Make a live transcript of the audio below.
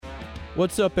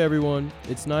What's up, everyone?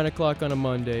 It's 9 o'clock on a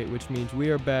Monday, which means we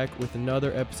are back with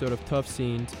another episode of Tough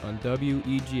Scenes on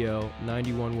WEGL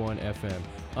 91.1 FM.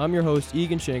 I'm your host,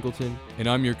 Egan Shankleton. And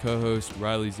I'm your co-host,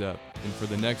 Riley Zepp. And for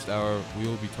the next hour, we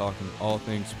will be talking all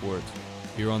things sports,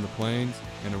 here on the plains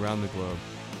and around the globe.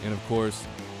 And of course,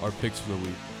 our picks for the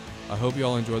week. I hope you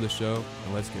all enjoy the show,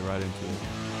 and let's get right into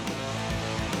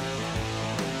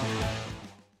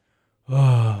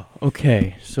it.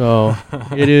 Okay, so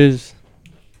it is...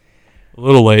 A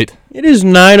little late. It is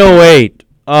 9:08.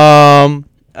 I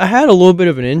had a little bit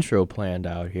of an intro planned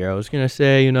out here. I was going to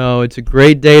say, it's a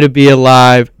great day to be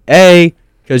alive. A,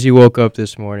 because you woke up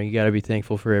this morning. You got to be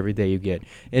thankful for every day you get.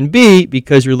 And B,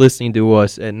 because you're listening to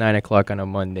us at 9 o'clock on a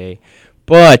Monday.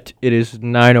 But it is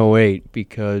 9:08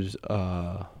 because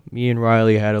me and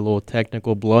Riley had a little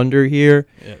technical blunder here.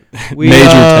 Yeah. Major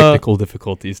technical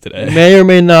difficulties today. May or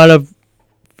may not have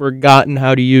forgotten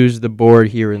how to use the board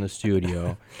here in the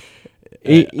studio.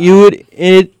 You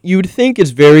would think it's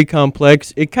very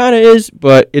complex. It kind of is,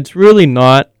 but it's really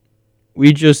not.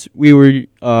 It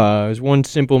was one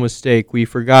simple mistake. We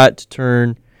forgot to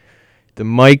turn the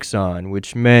mics on,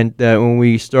 which meant that when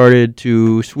we started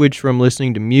to switch from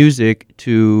listening to music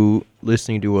to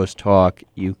listening to us talk,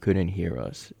 you couldn't hear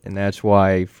us. And that's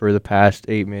why for the past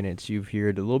 8 minutes, you've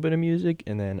heard a little bit of music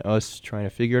and then us trying to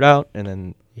figure it out. And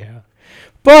then, yeah.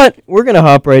 But we're going to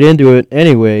hop right into it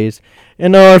anyways.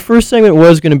 And our first segment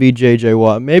was going to be J.J.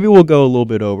 Watt. Maybe we'll go a little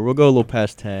bit over. We'll go a little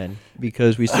past 10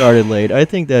 because we started late. I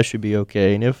think that should be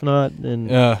okay. And if not, then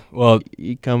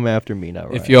you come after me now,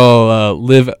 right? If y'all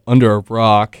live under a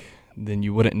rock, then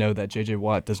you wouldn't know that J.J.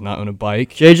 Watt does not own a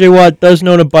bike. J.J. Watt doesn't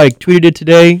own a bike. Tweeted it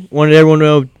today. Wanted everyone to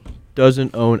know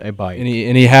doesn't own a bike. And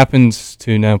he happens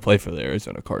to now play for the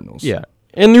Arizona Cardinals. Yeah.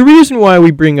 And the reason why we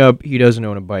bring up he doesn't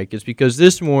own a bike is because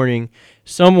this morning,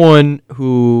 someone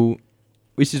who...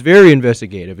 This is very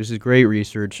investigative. This is great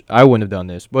research. I wouldn't have done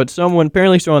this. But someone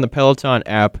apparently saw on the Peloton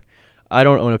app. I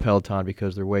don't own a Peloton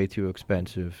because they're way too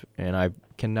expensive, and I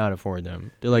cannot afford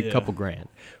them. They're like a couple grand.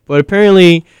 But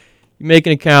apparently, you make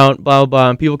an account, blah, blah, blah,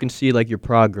 and people can see like your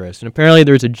progress. And apparently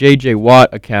there's a JJ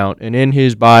Watt account, and in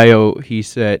his bio, he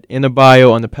said, in the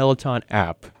bio on the Peloton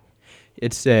app,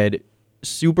 it said,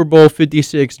 Super Bowl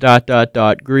 56, ...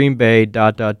 Green Bay, ...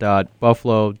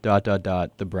 Buffalo, ...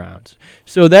 the Browns.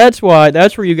 So that's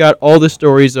where you got all the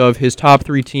stories of his top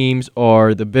three teams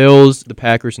are the Bills, the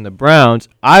Packers, and the Browns.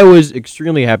 I was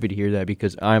extremely happy to hear that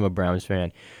because I'm a Browns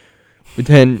fan. But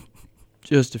then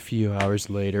just a few hours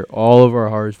later, all of our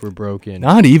hearts were broken.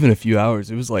 Not even a few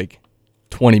hours. It was like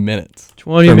 20 minutes.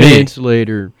 20 minutes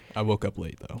later. I woke up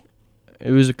late, though. It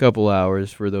was a couple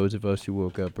hours for those of us who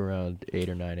woke up around 8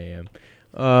 or 9 a.m.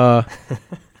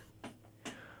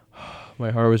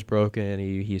 My heart was broken, and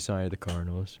he signed the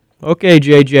Cardinals. Okay,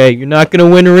 JJ, you're not going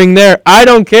to win a ring there. I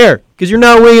don't care, because you're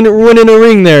not winning a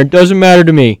ring there. It doesn't matter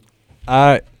to me.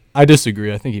 I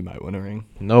disagree. I think he might win a ring.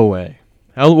 No way.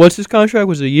 What's his contract?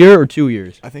 Was it a year or 2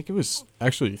 years? I think it was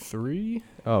actually 3.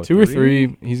 Oh, 2 or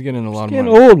 3. He's getting a lot of money.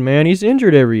 He's getting old, man. He's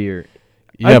injured every year.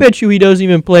 Yeah. I bet you he doesn't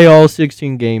even play all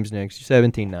 16 games next. He's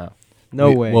 17 now.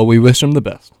 No way. Well, we wish him the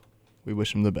best.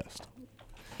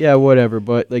 Yeah, whatever,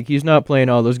 but he's not playing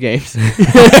all those games.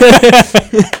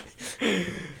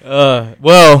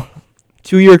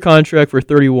 2-year contract for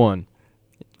 31.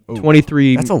 Ooh,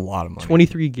 23. That's a lot of money.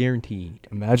 23 guaranteed.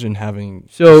 Imagine having.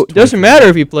 So it doesn't matter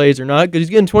if he plays or not because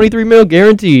he's getting 23 mil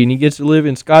guaranteed and he gets to live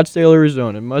in Scottsdale,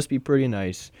 Arizona. It must be pretty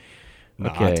nice.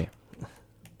 Not. Okay.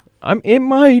 It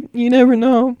might. You never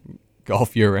know.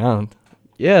 Golf year round.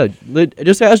 Yeah,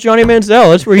 just ask Johnny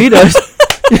Manziel. That's where he does.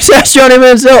 Just ask Johnny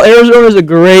Manziel. Arizona's a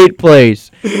great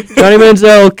place. Johnny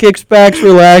Manziel kicks back,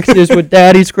 relaxes with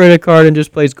daddy's credit card, and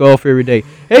just plays golf every day.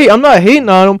 Hey, I'm not hating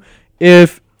on him.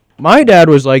 If my dad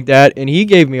was like that and he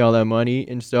gave me all that money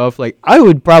and stuff, I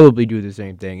would probably do the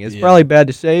same thing. It's probably bad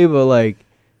to say, but,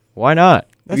 why not?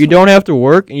 If you don't have to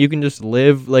work and you can just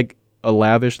live, a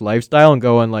lavish lifestyle and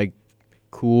go on,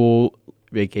 cool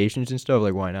vacations and stuff,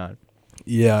 why not?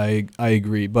 Yeah, I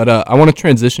agree. But I want to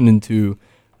transition into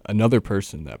another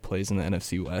person that plays in the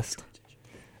NFC West.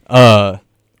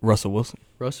 Russell Wilson.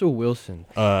 Russell Wilson.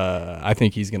 I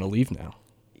think he's going to leave now.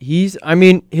 His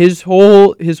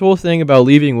whole thing about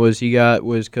leaving was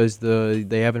because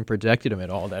they haven't protected him at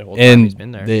all that whole time he's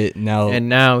been there. Now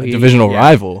a divisional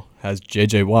rival has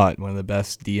J.J. Watt, one of the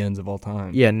best DNs of all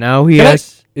time. Yeah, now he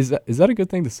has. Is that a good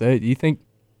thing to say? Do you think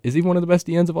is he one of the best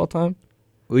DNs of all time?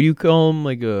 Would you call him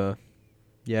a?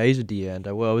 Yeah, he's a DN.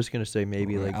 I was gonna say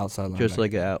maybe outside just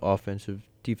an offensive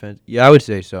defense. Yeah, I would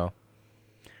say so.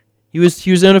 He was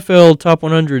NFL top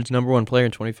 100's number one player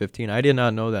in 2015. I did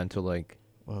not know that until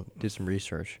did some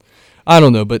research. I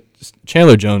don't know, but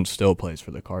Chandler Jones still plays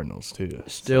for the Cardinals too.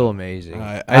 Still amazing.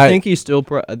 I think he's still.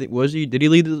 I think did he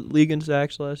lead the league in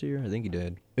sacks last year? I think he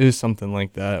did. It was something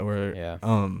like that. Where Yeah.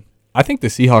 I think the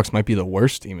Seahawks might be the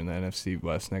worst team in the NFC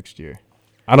West next year.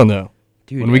 I don't know.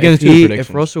 Dude, When we get into the predictions.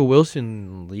 if Russell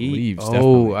Wilson leaves,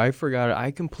 definitely. I forgot.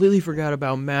 I completely forgot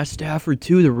about Matt Stafford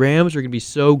too. The Rams are gonna be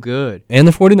so good. And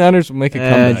the 49ers will make a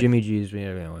comeback. Jimmy G's,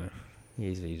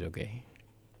 he's okay.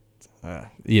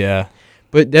 Yeah.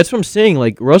 But that's what I'm saying.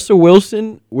 Like Russell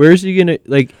Wilson, where's he gonna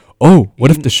like? Oh,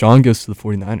 what if Deshaun goes to the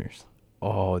 49ers?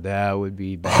 Oh, that would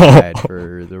be bad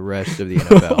for the rest of the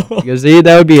NFL because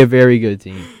that would be a very good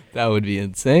team. That would be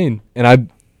insane. And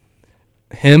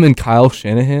him and Kyle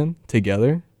Shanahan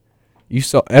together.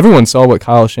 Everyone saw what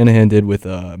Kyle Shanahan did with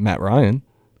Matt Ryan.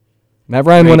 Matt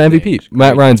Ryan won MVP.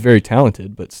 Matt Ryan's very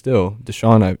talented, but still,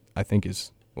 Deshaun I think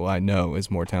I know is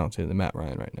more talented than Matt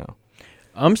Ryan right now.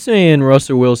 I'm saying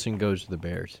Russell Wilson goes to the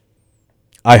Bears.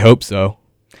 I hope so.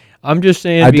 I'm just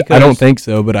saying because I don't think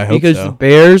so, but I hope so. Because the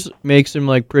Bears make some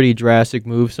like pretty drastic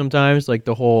moves sometimes, like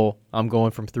the whole I'm going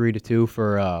from 3 to 2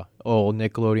 for old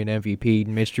Nickelodeon MVP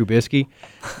Mitch Trubisky,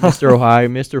 Mr. Ohio,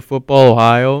 Mr. Football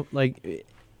Ohio. Like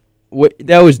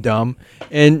that was dumb.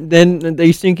 And then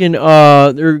they thinking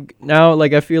they're now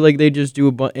like I feel like they just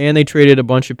do and they traded a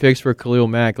bunch of picks for Khalil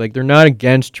Mack. Like they're not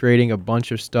against trading a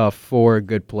bunch of stuff for a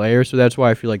good player, so that's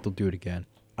why I feel like they'll do it again.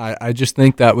 I just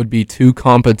think that would be too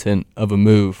competent of a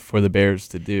move for the Bears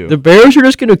to do. The Bears are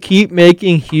just going to keep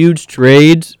making huge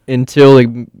trades until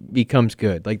it becomes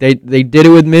good. Like they did it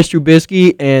with Mr.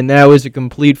 Trubisky, and that was a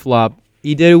complete flop.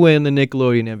 He did win the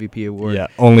Nickelodeon MVP award. Yeah,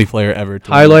 only player ever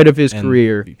to highlight win of his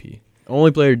career. MVP. Only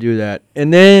player to do that.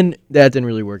 And then that didn't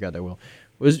really work out that well.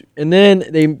 And then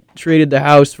they traded the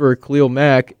house for Khalil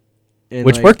Mack.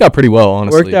 Which worked out pretty well,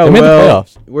 honestly. Worked out they made well. the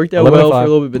playoffs. Worked out well for a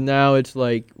little bit, but now it's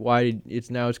like, it's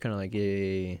kind of like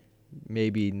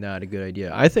maybe not a good idea.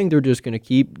 I think they're just gonna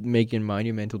keep making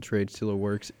monumental trades till it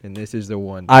works, and this is the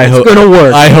one. It's gonna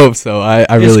work. I hope so. I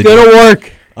really. It's gonna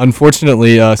work.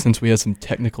 Unfortunately, since we had some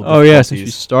technical difficulties. Oh yeah, since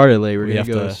we started late, we're gonna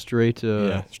go straight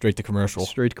to commercial.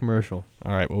 Straight to commercial.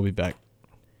 All right, we'll be back.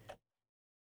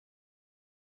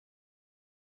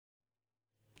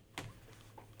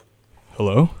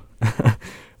 Hello.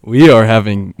 We are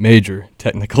having major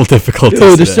technical difficulties.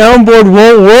 Dude, the soundboard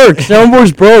won't work.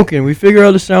 Soundboard's broken. We figure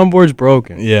out the soundboard's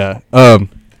broken. Yeah.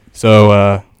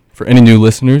 So for any new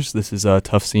listeners, this is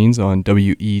Tough Scenes on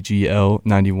WEGL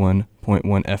 91.1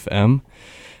 FM.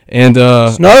 And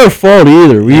it's not our fault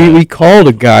either. We called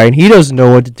a guy and he doesn't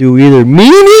know what to do either.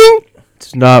 Meaning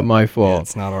it's not my fault. Yeah,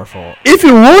 it's not our fault. If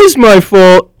it was my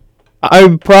fault,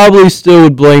 I probably still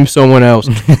would blame someone else.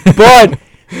 But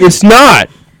it's not.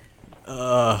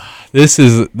 This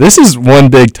is one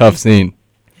big tough scene.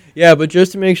 Yeah, but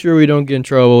just to make sure we don't get in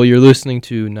trouble, you're listening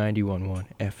to 91.1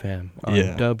 FM on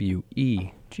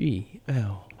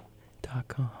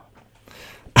WEGL.com.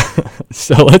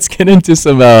 So let's get into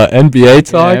some NBA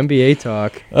talk. Yeah, NBA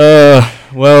talk.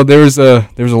 Well, there was a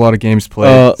lot of games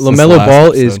played. LaMelo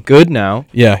Ball is good now.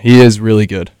 Yeah, he is really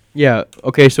good. Yeah.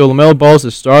 Okay, so LaMelo Ball's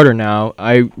a starter now.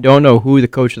 I don't know who the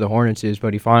coach of the Hornets is,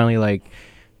 but he finally like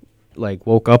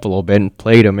woke up a little bit and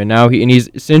played him, and now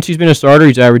since he's been a starter,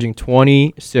 he's averaging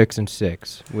 26 and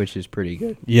 6, which is pretty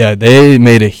good. Yeah, they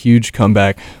made a huge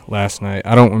comeback last night.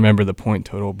 I don't remember the point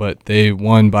total, but they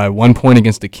won by 1 point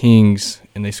against the Kings,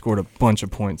 and they scored a bunch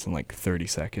of points in like 30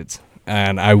 seconds.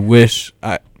 And I wish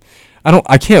I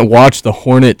can't watch the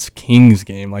Hornets Kings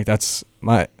game. Like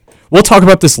we'll talk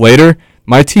about this later.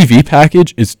 My TV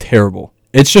package is terrible.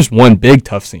 It's just one big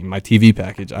tough scene, my TV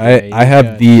package. I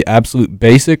have the absolute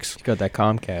basics. You got that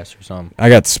Comcast or something. I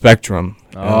got Spectrum.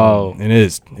 Oh. And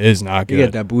it is not good. You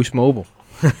got that Boost Mobile.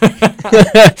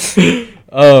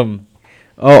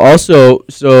 Also,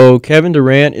 so Kevin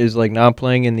Durant is like not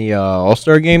playing in the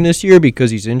All-Star game this year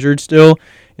because he's injured still.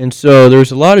 And so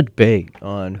there's a lot of debate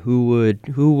on who would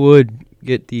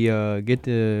get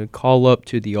the call up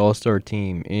to the All-Star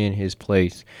team in his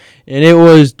place. And it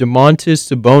was Domantas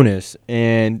Sabonis,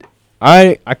 and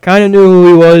I kind of knew who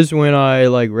he was when I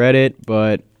read it,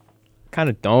 but kind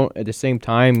of don't at the same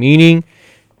time, meaning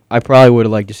I probably would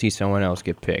have liked to see someone else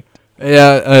get picked.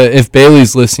 Yeah, if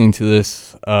Bailey's listening to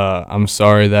this, I'm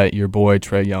sorry that your boy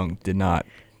Trae Young did not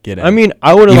get it. I mean,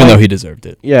 I would have even though he deserved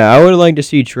it. Yeah, I would have liked to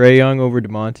see Trae Young over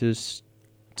Domantas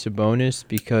Sabonis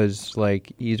because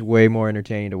he's way more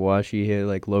entertaining to watch. He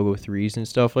hit logo threes and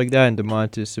stuff like that, and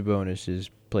Domantas Sabonis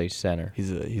plays center.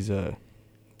 He's a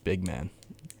big man.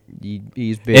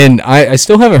 He's big. And I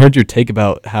still haven't heard your take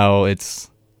about how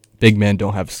it's big men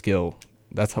don't have skill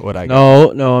That's what I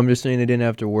got. No, I'm just saying they didn't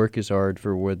have to work as hard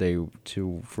for where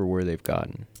they've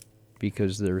gotten,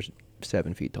 because they're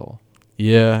 7 feet tall.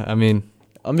 Yeah, I mean,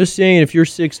 I'm just saying if you're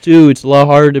 6'2", it's a lot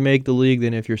harder to make the league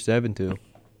than if you're 7'2".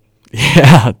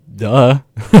 yeah, duh.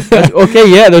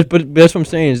 Okay, yeah, but that's what I'm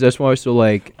saying is that's why. So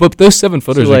like, But those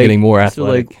 7-footers are getting more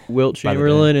athletic. So like Wilt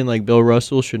Chamberlain and like Bill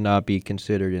Russell should not be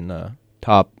considered in the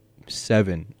top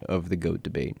 7 of the GOAT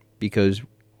debate because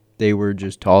they were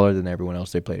just taller than everyone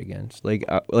else they played against. Like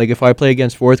if I play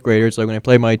against 4th graders, like when I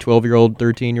play my 12-year-old,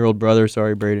 13-year-old brother,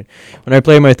 sorry, Braden. When I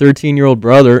play my 13-year-old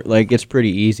brother, like it's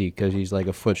pretty easy because he's like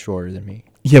a foot shorter than me.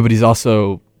 Yeah, but he's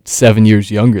also 7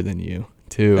 years younger than you,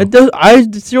 too. I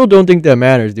still don't think that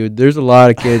matters, dude. There's a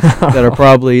lot of kids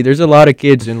there's a lot of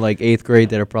kids in like 8th grade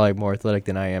that are probably more athletic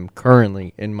than I am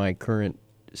currently in my current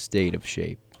state of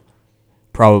shape.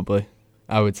 Probably.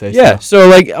 I would say yeah, so. So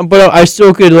like, but I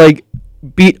still could like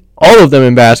beat all of them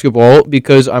in basketball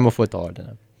because I'm a foot taller than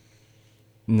them.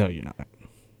 No, you're not.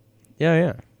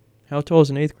 Yeah. How tall is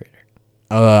an 8th grader?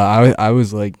 I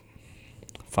was like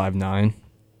 5'9".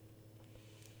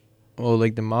 Well,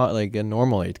 like like a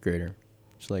normal 8th grader,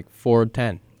 it's like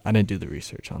 4'10". I didn't do the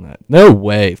research on that. No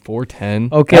way,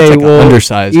 4'10". Okay, that's like well,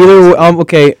 undersized.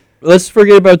 Okay, let's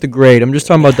forget about the grade. I'm just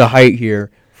talking about the height here.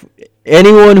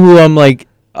 Anyone who I'm like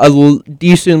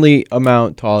decently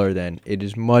amount taller than, it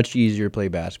is much easier to play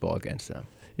basketball against them.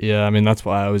 Yeah, I mean that's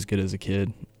why I was good as a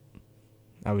kid.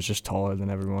 I was just taller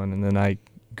than everyone, and then I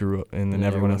grew up, and then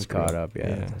everyone else caught up.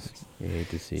 Yeah. You hate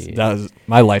to see. So that was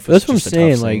my life. Was That's what I'm just a tough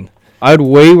saying. scene. Like, I'd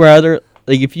way rather,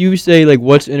 like, if you say like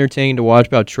what's entertaining to watch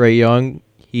about Trae Young,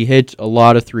 he hits a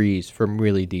lot of threes from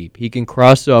really deep. He can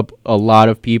cross up a lot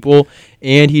of people,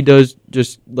 and he does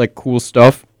just like cool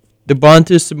stuff.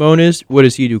 Domantas Sabonis, what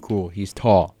does he do cool? He's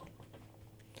tall.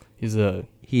 He's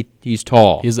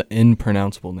tall. He has an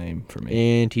impronounceable name for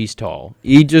me. And he's tall.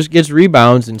 He just gets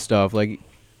rebounds and stuff. Like,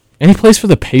 and he plays for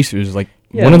the Pacers, like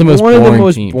one of the most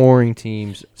boring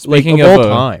teams. Speaking of of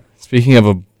all time. Speaking of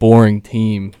a boring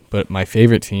team, but my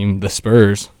favorite team, the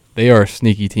Spurs, they are a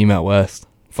sneaky team out west.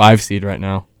 5 seed right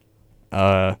now.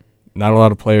 Not a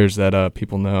lot of players that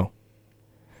people know.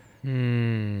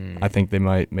 I think they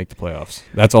might make the playoffs.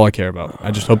 That's all I care about.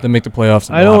 I just hope they make the playoffs.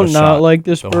 And I don't not like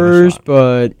the Spurs,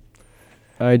 but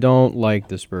I don't like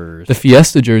the Spurs. The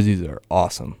Fiesta jerseys are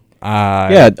awesome.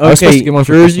 I was supposed to get one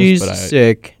for jerseys Christmas,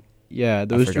 sick. Yeah,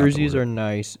 those jerseys are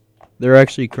nice. They're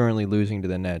actually currently losing to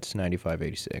the Nets,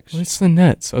 95-86. What's the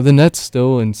Nets? Are the Nets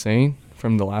still insane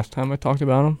from the last time I talked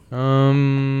about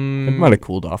them? It might have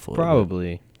cooled off a little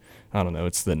probably. bit. I don't know.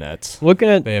 It's the Nets. Looking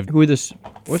at they have what's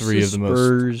three the of the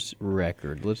Spurs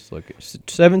record? Let's look at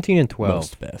 17-12.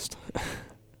 Most best.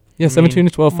 Yeah,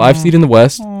 17-12, 5 seed in the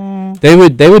West. They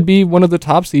would be one of the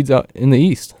top seeds out in the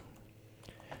East.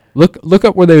 Look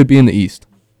up where they would be in the East.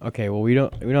 Okay, well we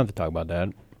don't have to talk about that.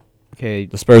 Okay,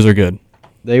 the Spurs are good.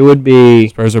 They would be.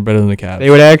 Spurs are better than the Cavs. They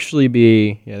would actually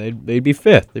be. Yeah, they'd be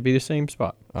 5th. They'd be the same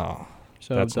spot. Oh,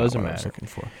 so it doesn't matter. I was looking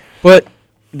for. But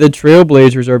the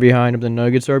Trailblazers are behind them. The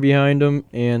Nuggets are behind them,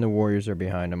 and the Warriors are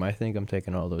behind them. I think I'm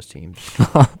taking all those teams.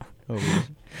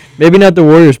 Maybe not the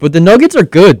Warriors, but the Nuggets are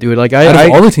good, dude. Like out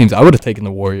of all the teams, I would have taken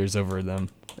the Warriors over them.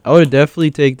 I would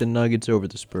definitely take the Nuggets over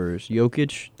the Spurs.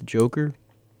 Jokic, the Joker,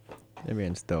 that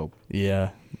man's dope.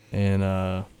 Yeah, and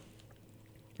I'm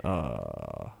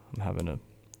having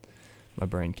my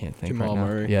brain can't think Jamal right now.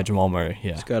 Murray. Yeah, Jamal Murray.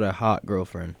 Yeah, he's got a hot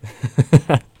girlfriend.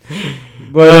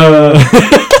 But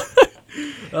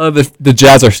the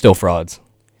Jazz are still frauds.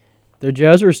 The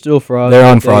Jazz are still frauds. They're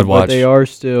on fraud watch. But they are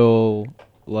still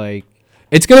like.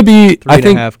 It's gonna be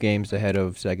 3.5 games ahead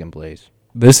of second place.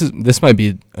 This might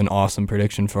be an awesome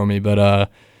prediction for me, but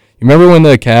you remember when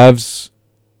the Cavs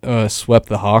swept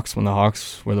the Hawks when the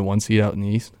Hawks were the 1 seed out in the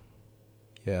East?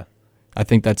 Yeah. I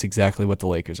think that's exactly what the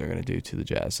Lakers are going to do to the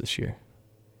Jazz this year.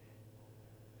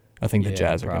 I think the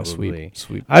Jazz are going to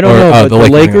sweep. I don't know, but the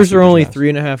Lakers are only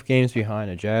 3.5 games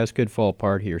behind. The Jazz could fall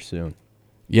apart here soon.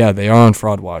 Yeah, they are on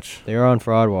fraud watch. They are on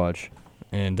fraud watch.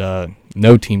 And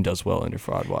no team does well under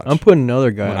fraud watch. I'm putting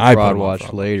another guy on fraud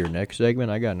watch later. Next segment,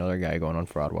 I got another guy going on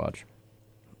fraud watch.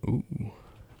 Ooh.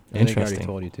 I Interesting. think I already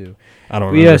told you too. I don't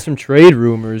remember. We had some trade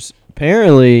rumors.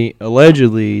 Apparently,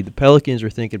 allegedly, the Pelicans are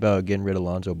thinking about getting rid of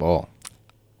Lonzo Ball.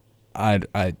 I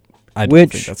don't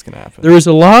think that's gonna happen. There was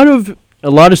a lot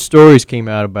of stories came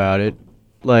out about it,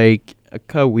 like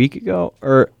a week ago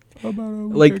or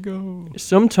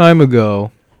some time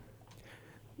ago.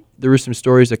 There were some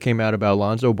stories that came out about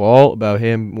Lonzo Ball, about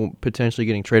him potentially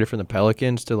getting traded from the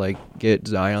Pelicans to like get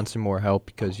Zion some more help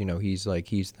because he's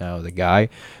now the guy.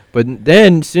 But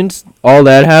then since all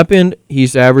that happened,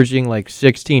 he's averaging like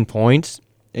 16 points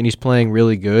and he's playing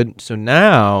really good. So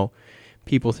now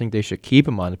people think they should keep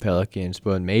him on the Pelicans,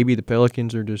 but maybe the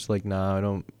Pelicans are just like,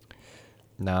 nah.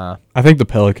 I think the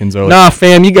Pelicans are Nah,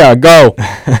 fam, you gotta go.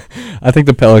 I think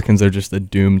the Pelicans are just a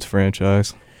doomed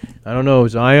franchise. I don't know.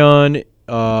 Zion,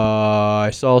 I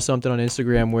saw something on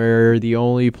Instagram where the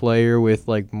only player with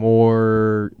like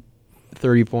more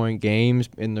 30-point games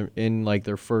in like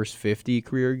their first 50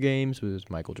 career games was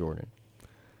Michael Jordan.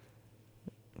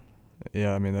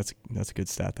 Yeah, I mean that's a good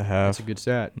stat to have. That's a good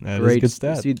stat. That is a good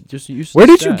stat. See, just use Where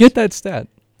the did you stats. get that stat?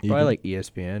 Probably like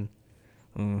ESPN.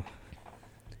 I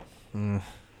don't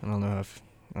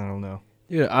know.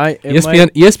 Yeah,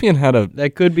 ESPN had a.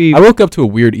 That could be. I woke up to a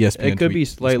weird ESPN. It could tweet be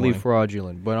this slightly morning.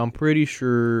 fraudulent, but I'm pretty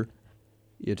sure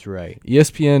it's right.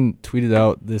 ESPN tweeted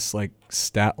out this like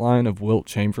stat line of Wilt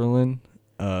Chamberlain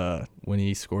when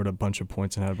he scored a bunch of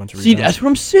points and had a bunch of See, rebounds. that's what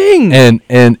I'm saying.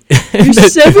 And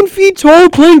He's 7 feet tall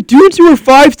playing dudes who are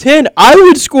 5'10". I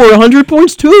would score 100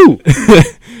 points too.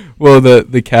 well,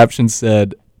 the caption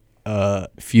said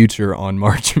future on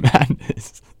March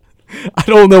Madness. I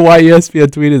don't know why ESPN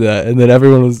tweeted that, and then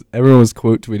everyone was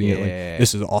quote tweeting it like,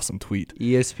 "This is an awesome tweet."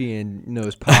 ESPN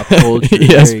knows pop culture.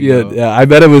 ESPN, yeah, I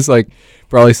bet it was like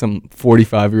probably some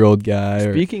 45-year-old guy.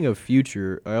 Speaking of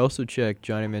future, I also checked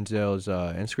Johnny Manziel's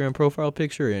Instagram profile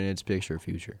picture, and it's picture of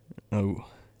future. Oh,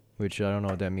 which I don't know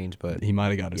what that means, but he might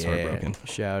have got his heart broken.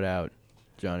 Shout out,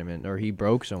 Johnny or he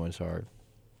broke someone's heart.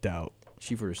 Doubt.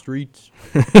 She for the streets.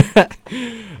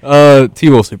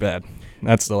 T-Wolves are bad.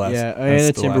 That's the last. Yeah, and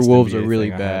the Timberwolves are really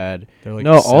bad. They're like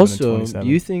no, 7 also, and 27.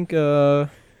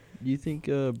 do you think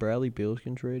Bradley Beal's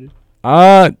getting traded?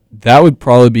 That would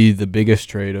probably be the biggest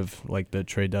trade of like the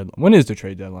trade deadline. When is the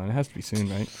trade deadline? It has to be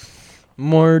soon, right?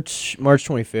 March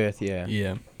 25th. Yeah.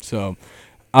 Yeah. So,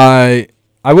 I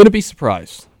wouldn't be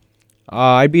surprised.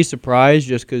 I'd be surprised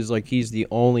just because like he's the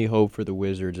only hope for the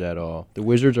Wizards at all. The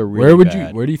Wizards are really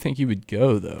bad. Where do you think he would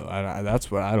go though?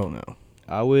 That's what I don't know.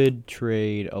 I would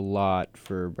trade a lot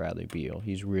for Bradley Beal.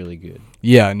 He's really good.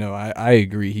 Yeah, no, I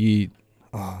agree.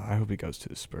 I hope he goes to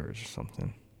the Spurs or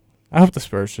something. I hope the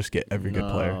Spurs just get every good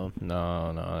player.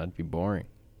 No, that'd be boring.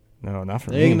 No, not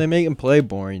for me. They make him play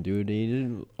boring, dude.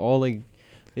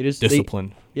 They just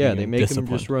discipline. They make him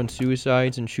just run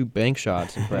suicides and shoot bank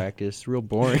shots in practice. It's real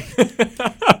boring.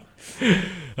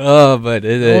 But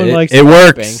it works. Bank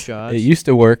works. shots. It used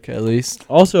to work at least.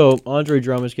 Also, Andre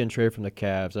Drummond's getting traded from the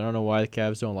Cavs. I don't know why the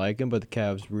Cavs don't like him, but the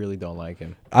Cavs really don't like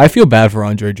him. I feel bad for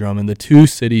Andre Drummond. The two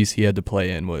cities he had to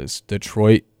play in was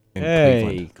Detroit and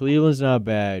Cleveland. Cleveland's not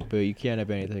bad, but you can't have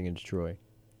anything in Detroit.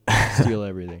 Steal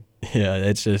everything. Yeah,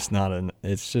 it's just not an.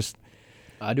 It's just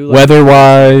I do like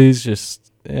weather-wise.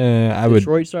 Just I would.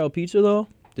 Detroit style pizza though.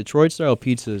 Detroit style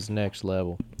pizza is next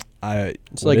level.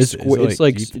 It's what like is it? Is it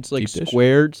like deep- it's like deep dish?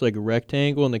 square. It's like a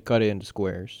rectangle, and they cut it into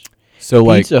squares. So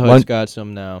like Pizza Hut's got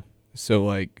some now. So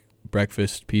like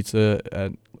breakfast pizza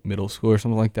at middle school or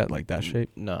something like that shape.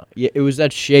 No, yeah, it was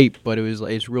that shape, but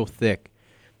it's real thick.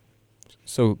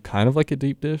 So kind of like a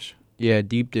deep dish. Yeah,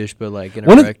 deep dish, but like in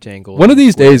One a of- rectangle. One of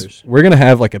these squares. days, we're gonna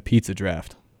have like a pizza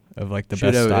draft of like the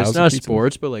best styles. It's not of pizza.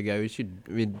 sports, but like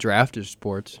draft is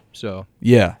sports. So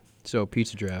Yeah.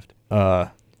 pizza draft.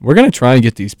 We're gonna try and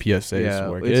get these PSAs Yeah, to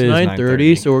work. it's It is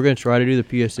 9:30, so we're gonna try to do the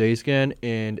PSAs again.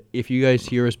 And if you guys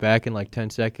hear us back in like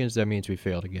 10 seconds, that means we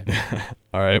failed again.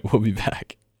 All right, we'll be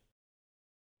back.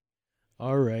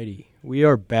 Alrighty, we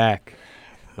are back.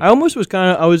 I was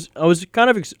kind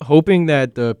of hoping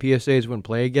that the PSAs wouldn't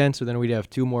play again, so then we'd have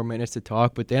 2 more minutes to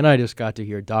talk. But then I just got to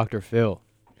hear Dr. Phil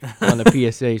on the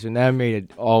PSAs, and that made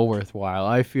it all worthwhile.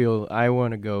 I feel I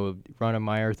want to go run a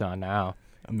marathon now.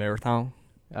 A marathon.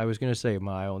 I was gonna say a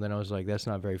mile, and then I was like, that's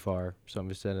not very far. So I'm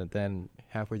just saying it. Then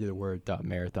halfway through the word,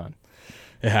 marathon.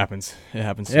 It happens. It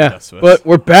happens. To Yeah, the best of us. but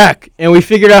we're back, and we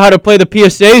figured out how to play the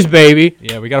PSAs, baby.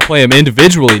 Yeah, we gotta play them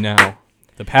individually now.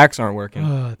 The packs aren't working.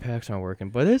 The packs aren't working,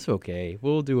 but it's okay.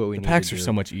 We'll do what we need. The packs to are do.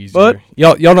 so much easier. But-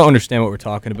 y'all don't understand what we're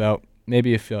talking about.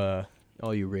 Maybe if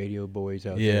All you radio boys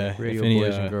out Yeah, there, if radio any,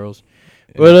 boys and girls.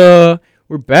 yeah. But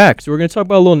we're back, so we're gonna talk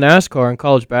about a little NASCAR and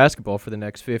college basketball for the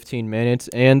next 15 minutes.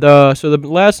 And so the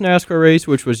last NASCAR race,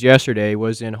 which was yesterday,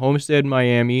 was in Homestead,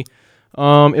 Miami.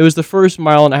 It was the first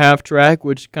 1.5-mile track,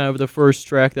 which is kind of the first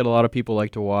track that a lot of people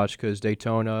like to watch because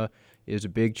Daytona is a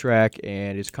big track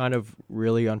and it's kind of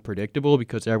really unpredictable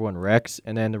because everyone wrecks.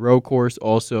 And then the road course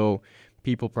also,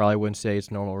 people probably wouldn't say it's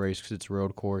a normal race because it's a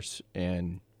road course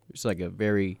and it's like a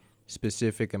very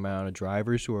specific amount of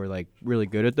drivers who are like really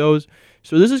good at those.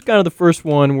 So this is kind of the first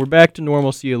one. We're back to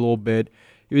normalcy a little bit.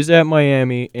 He was at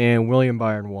Miami and William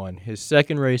Byron won his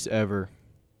second race ever.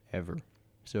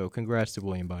 So congrats to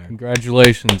William Byron.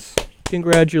 congratulations.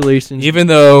 Congratulations, Even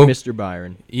though Mr.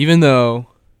 Byron.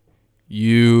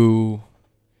 you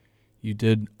you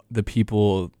did the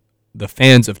people, the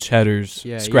fans of Cheddar's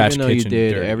Yeah, Scratch even though Kitchen you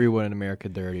did dirty, everyone in America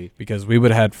dirty. because we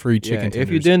would have had free Yeah, chicken tenders. if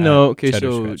you didn't at know, okay,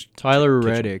 Cheddar's so Scratch Tyler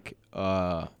Kitchen. Reddick, The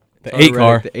Tyler 8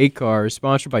 car Reddick, the 8 car, is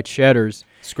sponsored by Cheddar's.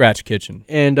 Scratch Kitchen.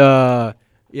 And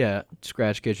yeah,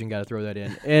 Scratch Kitchen, got to throw that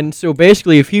in. And so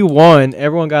basically, if he won,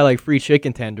 everyone got like free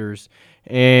chicken tenders,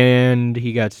 and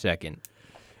he got second.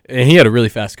 And he had a really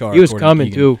fast car. He was according to coming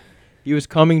Keegan. too. He was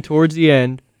coming towards the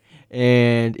end,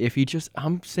 and if he just,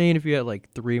 I'm saying if he had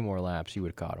like 3 more laps, he would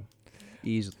have caught him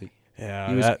easily.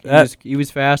 Yeah, He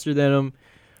was faster than him.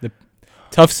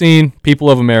 tough scene, people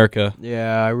of America.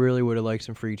 Yeah, I really would have liked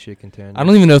some free chicken tenders. I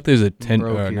don't even know if there's a Broke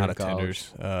or here not in a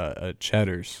Tenders, a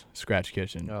Cheddar's Scratch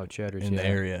Kitchen Oh, Cheddar's in the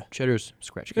area. Cheddar's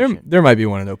Scratch There, Kitchen. there might be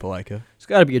one in Opelika. There's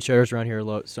got to be a Cheddar's around here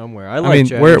somewhere. I I like mean,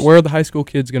 Cheddar's. where are the high school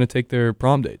kids going to take their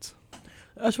prom dates?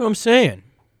 That's what I'm saying.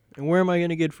 And where am I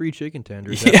going to get free chicken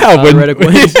tenders? Yeah, when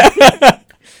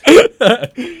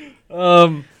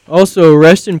when- Also,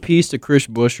 rest in peace to Chris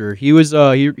Buescher. He was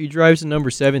he drives the number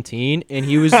 17, and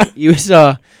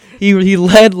he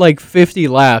led like 50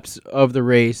 laps of the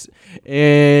race.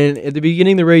 And at the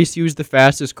beginning of the race, he was the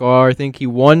fastest car. I think he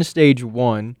won stage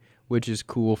 1, which is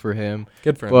cool for him.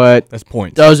 Good for him. But That's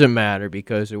points. doesn't matter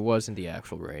because it wasn't the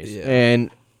actual race. Yeah. And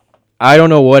I don't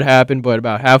know what happened, but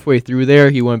about halfway through there,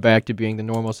 he went back to being the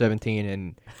normal 17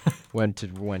 and went to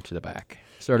the back.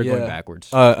 Started going backwards.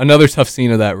 Another tough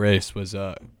scene of that race was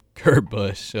Kurt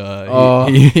Busch. Oh,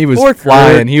 He was poor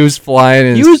flying. Kurt. He was flying.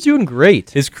 And He was doing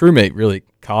great. his crewmate really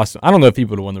cost him. I don't know if he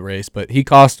would have won the race, but he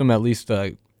cost him at least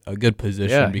a good position.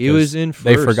 Yeah, because he was in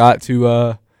They first. forgot to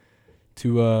I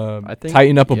think-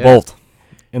 tighten up a yeah. bolt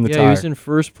in the Yeah, tire. he was in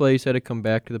first place, had to come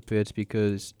back to the pits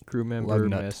because crew member Lug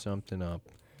nut. messed something up.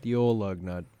 The old lug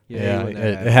nut. Yeah, when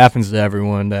that it happens to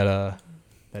everyone that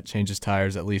changes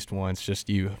tires at least once. Just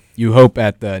you hope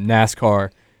at the NASCAR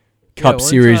Cup one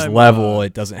Series time, level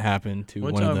it doesn't happen to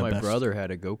One one of time the my best. brother had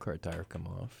a go-kart tire come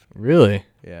off. Really?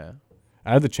 Yeah.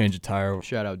 I had to change a tire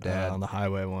Shout out, Dad. on the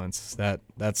highway once.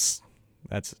 That's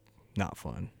not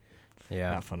fun.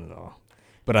 Yeah. Not fun at all.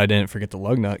 But I didn't forget the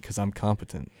lug nut because I'm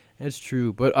competent. That's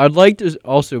true. But I'd like to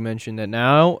also mention that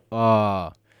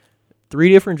now 3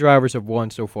 different drivers have won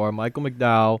so far. Michael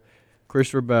McDowell,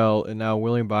 Christopher Bell, and now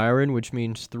William Byron, which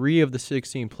means 3 of the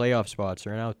 16 playoff spots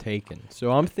are now taken.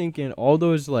 So I'm thinking all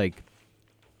those, like,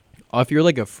 if you're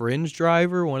like a fringe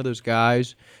driver, one of those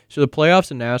guys, so the playoffs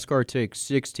in NASCAR take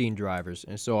 16 drivers.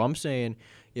 And so I'm saying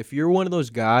if you're one of those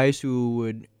guys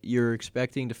you're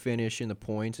expecting to finish in the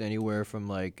points anywhere from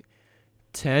like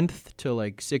 10th to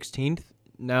like 16th,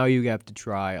 now you have to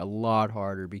try a lot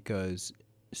harder because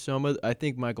I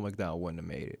think Michael McDowell wouldn't have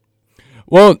made it.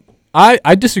 Well,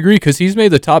 I disagree because he's made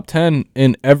the top 10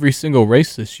 in every single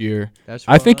race this year. That's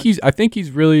I think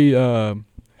he's really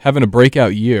having a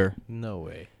breakout year, no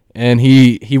way. and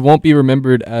he won't be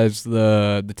remembered as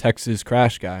the Texas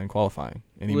crash guy in qualifying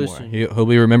anymore. Listen. He'll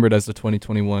be remembered as the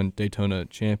 2021 Daytona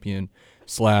champion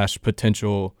 /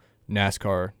 potential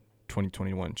NASCAR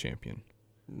 2021 champion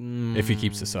if he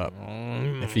keeps this up.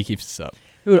 If he keeps this up.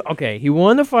 Dude, okay, he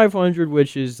won the 500,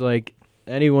 which is like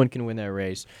anyone can win that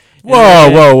race. And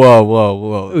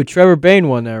Whoa. Ooh, Trevor Bayne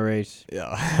won that race.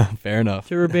 Yeah, fair enough.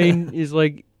 Trevor Bayne is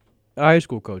like a high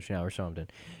school coach now or something.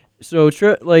 So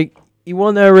he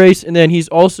won that race, and then he's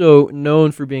also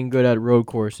known for being good at road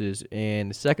courses.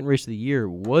 And the second race of the year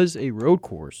was a road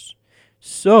course,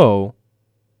 so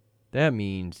that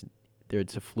means that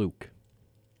it's a fluke.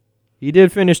 He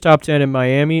did finish top 10 in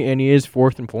Miami, and he is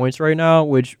 4th in points right now,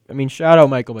 which, I mean, shout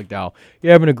out Michael McDowell.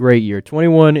 You're having a great year.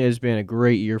 21 has been a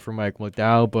great year for Michael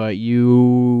McDowell, but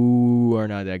you are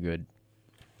not that good.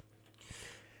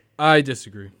 I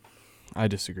disagree. I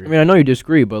mean, I know you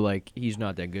disagree, but, like, he's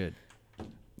not that good.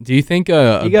 Do you think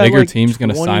a He got, bigger like, team's going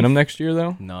to 20 sign him next year,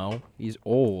 though? No, he's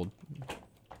old.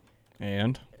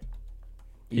 And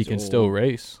he He's can old. still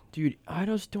race. Dude, I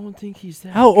just don't think he's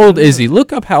that How old is he? good.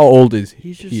 Look up how old he is.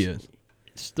 He's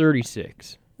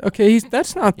 36. Okay,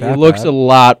 that's not that He looks bad. a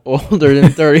lot older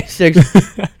than 36.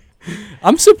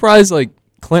 I'm surprised like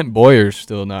Clint Boyer's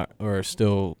still No,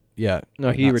 he not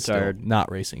retired. still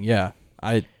not racing. Yeah.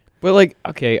 But, like,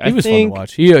 okay, He was fun to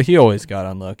watch. He always got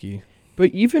unlucky.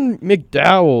 But even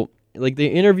McDowell, like, they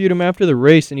interviewed him after the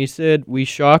race, and he said, we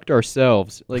shocked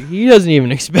ourselves. Like, he doesn't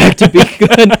even expect to be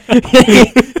good.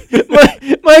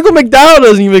 Michael McDowell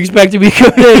doesn't even expect to be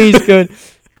good, and he's good.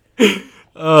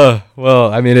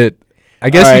 Well, I mean I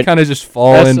guess All you right. kind of just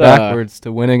fall That's, in backwards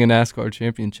to winning a NASCAR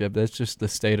championship. That's just the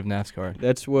state of NASCAR.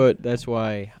 That's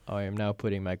why I am now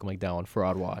putting Michael McDowell on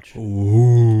Fraud Watch.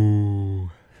 Ooh.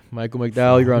 Michael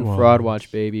McDowell, you're on Fraud Fraud Watch.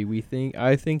 Watch, baby.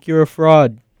 I think you're a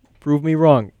fraud. Prove me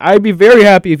wrong. I'd be very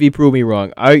happy if he proved me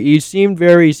wrong. He seemed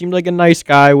like a nice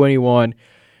guy when he won.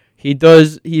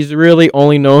 He's really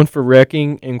only known for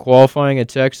wrecking and qualifying at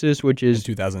Texas, which is in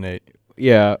 2008.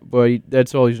 Yeah, but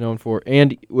that's all he's known for.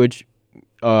 And which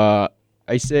I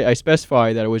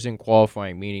specify that it was in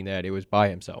qualifying, meaning that it was by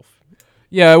himself.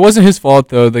 Yeah, it wasn't his fault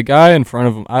though. The guy in front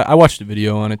of him, I watched a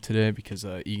video on it today because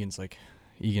Egan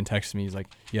texted me. He's like,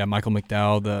 "Yeah, Michael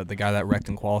McDowell, the guy that wrecked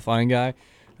in qualifying guy." I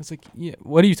was like, "Yeah,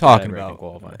 what are you talking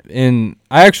about?" And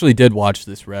I actually did watch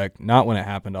this wreck, not when it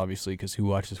happened, obviously, because who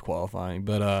watches qualifying?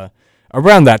 But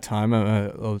around that time,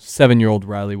 a 7-year-old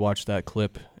Riley watched that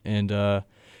clip, and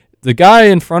the guy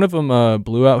in front of him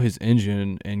blew out his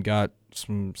engine and got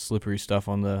some slippery stuff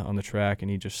on the track, and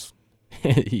he just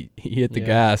he hit the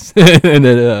gas, and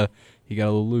then he got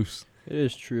a little loose. It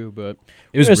is true, but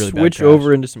it was really switch bad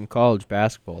over into some college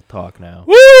basketball talk now.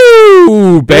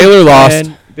 Woo! Baylor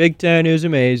lost. Big Ten is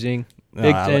amazing.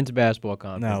 Big Ten's a basketball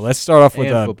conference. No, let's start off with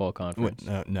football conference.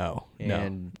 No.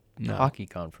 Hockey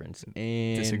conference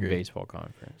and Disagree. Baseball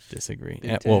conference. Disagree.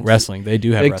 Well, wrestling. They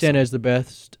do have Big wrestling. Ten has the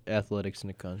best athletics in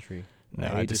the country. No, I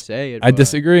hate to say it. I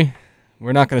disagree.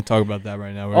 We're not going to talk about that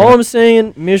right now. All I'm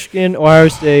saying, Michigan, Ohio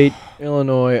State,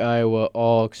 Illinois, Iowa,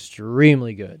 all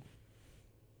extremely good.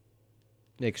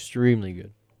 Extremely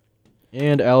good.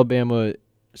 And Alabama,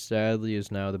 sadly,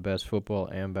 is now the best football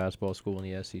and basketball school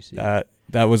in the SEC.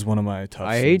 That was one of my tough.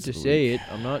 I hate to say it.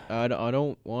 I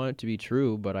don't want it to be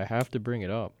true, but I have to bring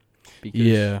it up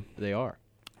because they are.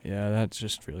 Yeah, that's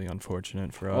just really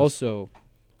unfortunate for us. Also,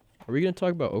 are we going to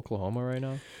talk about Oklahoma right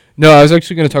now? No, I was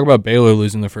actually going to talk about Baylor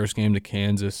losing the first game to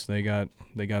Kansas. They got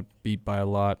beat by a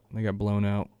lot. They got blown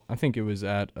out. I think it was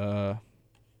at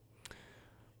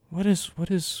what is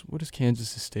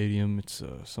Kansas' stadium? It's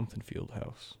something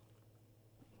Fieldhouse.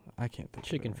 I can't think.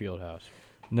 Chicken Fieldhouse.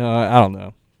 No, I don't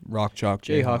know. Rock Chalk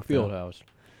Jayhawk Fieldhouse.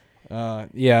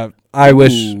 Yeah, I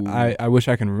wish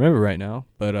I can remember right now,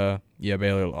 but yeah,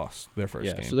 Baylor lost their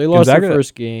first game. So they lost their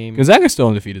first game. Gonzaga's still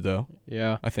undefeated though.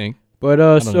 Yeah, I think.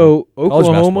 But so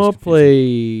Oklahoma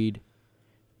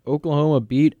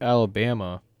beat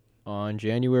Alabama on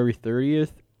January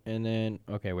 30th, and then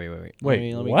wait.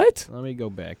 What? Let me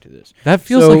go back to this. That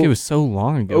feels like it was so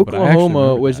long ago.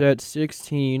 Oklahoma was at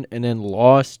 16 and then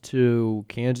lost to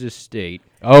Kansas State.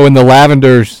 Oh, and the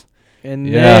Lavenders.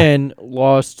 And then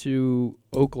lost to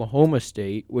Oklahoma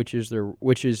State, which is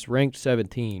ranked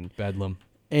 17. Bedlam.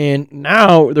 And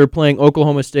now they're playing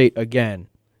Oklahoma State again.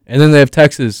 And then they have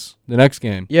Texas the next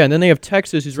game. Yeah, and then they have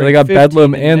Texas, who's so ranked 15. They got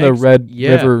Bedlam and the Red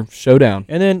River Showdown.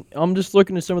 And then I'm just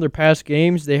looking at some of their past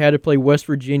games. They had to play West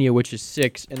Virginia, which is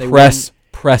 6, and they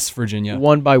press Virginia.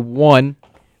 Won by 1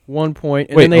 point.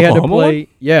 And Wait, then they Oklahoma had to play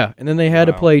won? and then they had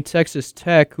to play Texas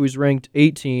Tech, who's ranked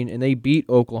 18, and they beat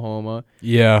Oklahoma.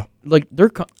 Yeah. Like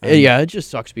it just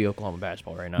sucks to be Oklahoma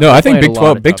basketball right now. No, I think Big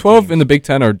 12 and the Big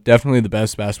 10 are definitely the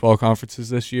best basketball conferences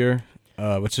this year.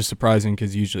 Which is surprising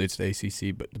because usually it's the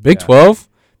ACC, but the Big 12,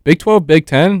 Big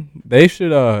 10, they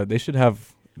should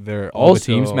have all the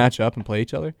teams match up and play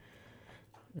each other.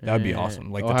 That would be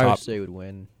awesome. Like Ohio State would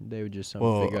win. They would just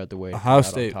figure out the way. Ohio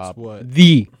State,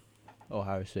 the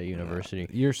Ohio State University.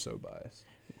 You're so biased.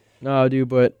 No, dude,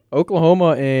 but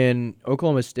Oklahoma and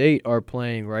Oklahoma State are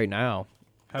playing right now.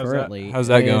 Currently, how's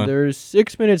that going? There's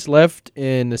 6 minutes left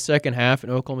in the second half,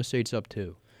 and Oklahoma State's up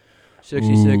 2.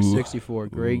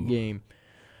 66-64. Great game.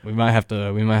 We might have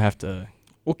to.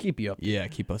 We'll keep you up. Yeah,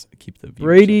 keep the viewers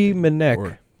Brady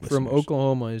Manek from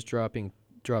Oklahoma is dropped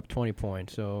 20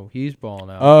 points, so he's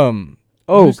balling out.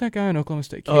 Who's that guy in Oklahoma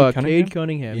State? Cade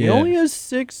Cunningham. Yeah. He only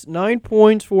has 9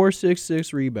 points, 4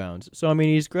 6 rebounds. So I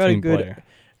mean, he's got a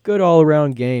good all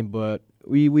around game, but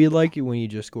we like it when you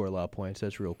just score a lot of points.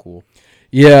 That's real cool.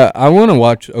 Yeah, I want to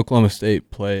watch Oklahoma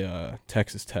State play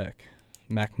Texas Tech.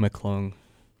 Mac McClung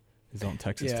is on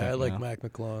Texas Tech. Yeah, I like now. Mac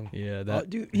McClung. Yeah, that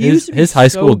dude, his high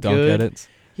school dunk edits.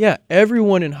 Yeah,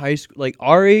 everyone in high school, like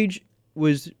our age,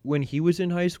 was when he was in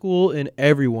high school, and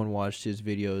everyone watched his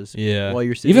videos. Yeah, while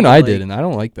you're sitting even I did, and I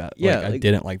don't like that. Yeah, I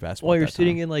didn't like basketball. While you're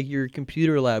sitting in like your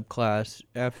computer lab class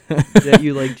that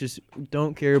you like just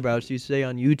don't care about, so you stay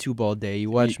on YouTube all day.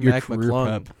 You watch Mac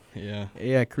McClung.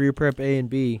 Yeah, career prep A and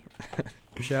B.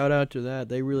 Shout out to that.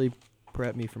 They really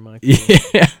prepped me for my career.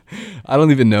 Yeah, I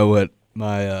don't even know what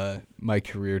my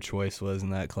career choice was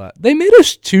in that class. They made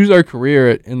us choose our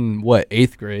career in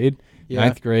 8th grade,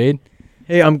 9th grade.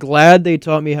 Hey, I'm glad they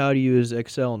taught me how to use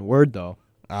Excel and Word though.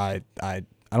 I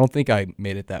don't think I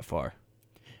made it that far.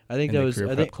 I think that was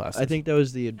that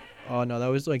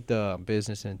was like the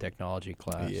business and technology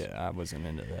class. Yeah, I wasn't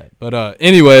into that. But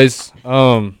anyways,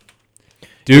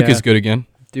 Duke is good again.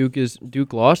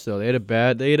 Duke lost though. They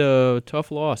had a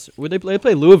tough loss. They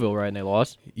played Louisville, right? And they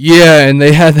lost. Yeah, and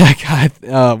they had that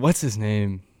guy. What's his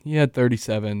name? He had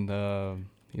 37.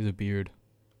 He's a beard.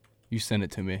 You sent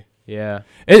it to me. Yeah.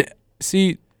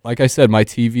 See, like I said, my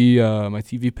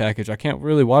TV package. I can't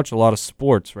really watch a lot of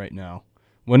sports right now.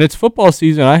 When it's football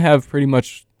season, I have pretty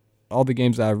much all the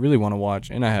games that I really want to watch,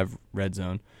 and I have Red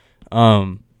Zone,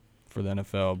 for the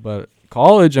NFL. But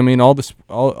college, I mean, all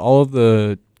of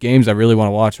the games I really want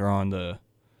to watch are on the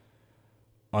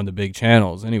big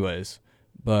channels, anyways.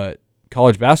 But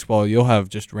college basketball, you'll have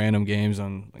just random games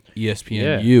on like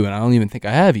ESPNU, and I don't even think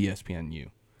I have ESPNU.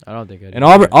 I don't think I do. And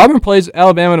Auburn plays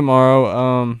Alabama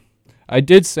tomorrow. I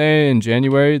did say in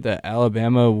January that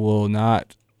Alabama will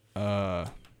not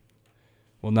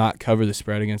cover the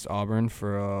spread against Auburn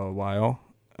for a while.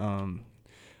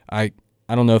 I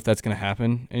don't know if that's going to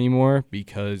happen anymore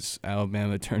because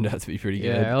Alabama turned out to be pretty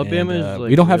good. Yeah, Alabama is like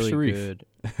we don't have really Sharif. Good.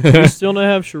 We still don't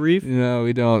have Sharif? No,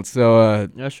 we don't. So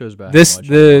that shows back.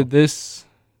 This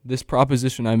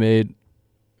proposition I made,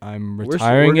 I'm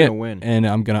retiring we're it, gonna win. And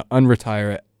I'm going to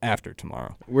unretire it after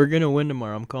tomorrow. We're going to win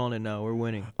tomorrow. I'm calling it now. We're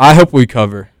winning. I hope we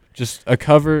cover. Just a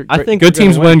cover. I think good we're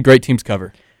gonna teams win, great teams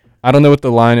cover. I don't know what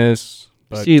the line is.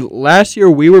 But see, last year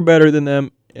we were better than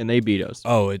them, and they beat us.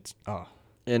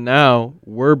 And now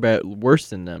we're worse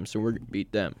than them, so we're going to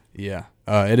beat them. Yeah.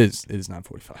 It is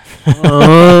 9:45.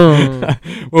 Oh.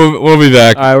 we'll be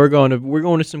back. All right, we're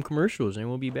going to some commercials, and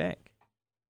we'll be back.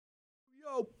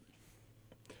 Yo.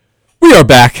 We are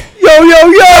back. Yo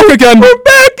again. We're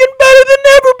back and better than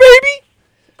ever, baby.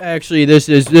 Actually, this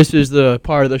is the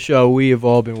part of the show we have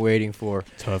all been waiting for.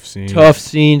 Tough scenes. Tough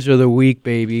scenes of the week,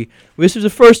 baby. This is the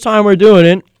first time we're doing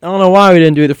it. I don't know why we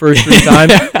didn't do it the first 3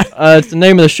 times. It's the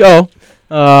name of the show.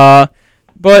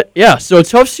 But yeah, so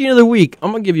tough scene of the week.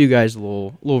 I'm gonna give you guys a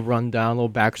little rundown, a little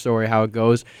backstory how it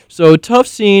goes. So tough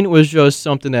scene was just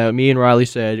something that me and Riley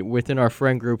said within our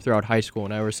friend group throughout high school.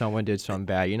 Whenever someone did something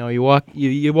bad, you know, you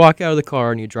walk out of the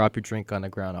car and you drop your drink on the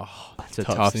ground. Oh, it's a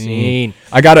tough scene.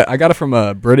 I got it from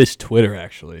a British Twitter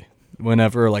actually.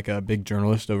 Whenever like a big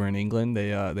journalist over in England,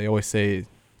 they always say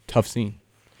tough scene.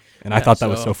 And I thought that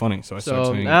was so funny, so I started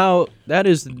saying now that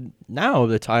is now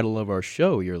the title of our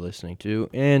show you're listening to.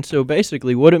 And so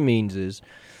basically what it means is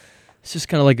it's just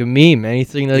kind of like a meme.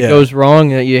 Anything that goes wrong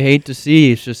that you hate to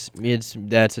see,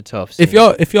 that's a tough scene.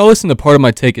 If y'all listen to Part of My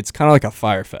Take, it's kind of like a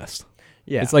Fire Fest.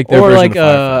 Yeah. It's like their version of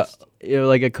Fire Fest.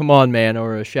 Like a Come On Man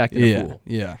or a Shaq and a Fool.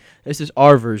 Yeah. This is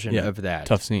our version of that.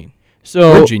 Tough scene.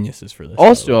 So we're geniuses for this.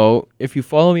 Also, if you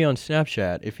follow me on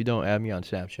Snapchat, if you don't add me on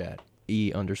Snapchat,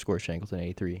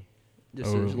 E_Shankleton83.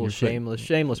 Just a little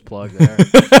shameless plug there.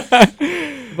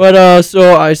 But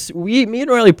me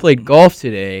and Riley played golf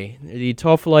today. The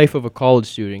tough life of a college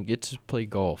student gets to play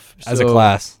golf as a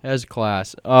class.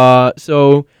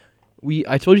 So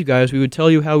I told you guys we would tell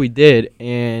you how we did,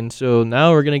 and so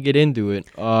now we're gonna get into it.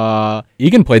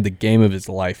 Egan played the game of his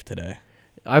life today.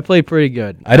 I played pretty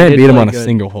good. I didn't beat him on a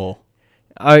single hole.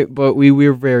 But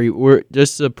we're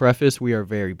just to preface, we are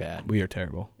very bad. We are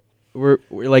terrible. We're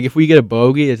like, if we get a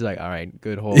bogey, it's like, all right,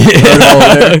 good hole. Good hole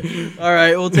there. All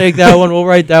right, we'll take that one. We'll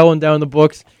write that one down in the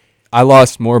books. I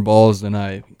lost more balls than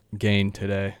I gained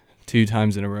today, 2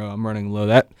 times in a row. I'm running low.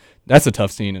 That's a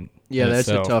tough scene. That's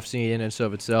a tough scene in and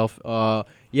of itself.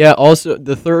 Also,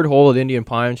 the third hole at Indian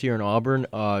Pines here in Auburn,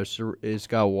 it's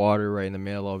got water right in the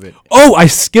middle of it. Oh, I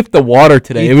skipped the water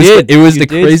today. It was the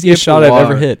craziest shot I've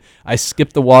ever hit. I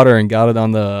skipped the water and got it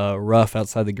on the rough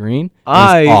outside the green.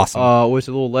 I awesome. Was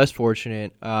a little less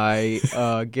fortunate.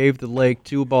 I gave the lake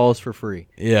 2 balls for free.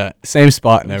 Yeah, same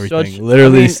spot and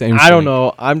everything. Same. I don't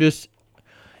know.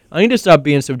 I need to stop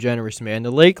being so generous, man.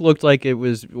 The lake looked like it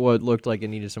looked like it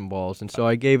needed some balls, and so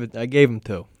I gave him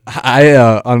 2.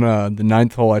 On the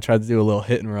 9th hole, I tried to do a little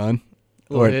hit and run,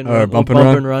 or bump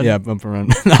and run. Yeah, bump and run,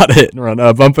 not a hit and run.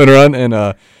 Bump and run, and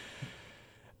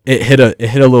it hit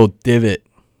a little divot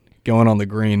going on the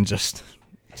green, just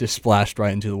splashed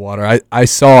right into the water. I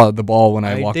saw the ball when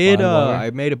I walked by the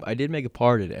water. I did make a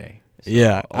par today. So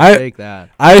yeah, I'll take that.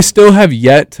 I still have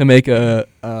yet to make a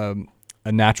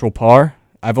natural par.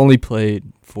 I've only played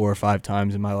 4 or 5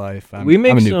 times in my life. I'm a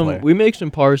new player. We make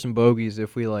some pars and bogeys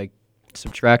if we like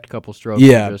subtract a couple strokes.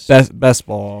 Yeah, best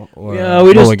ball. Or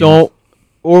we just don't,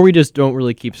 or we just don't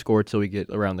really keep score till we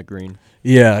get around the green.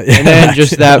 Yeah, and then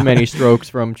just that many strokes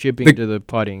from chipping to the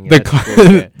putting.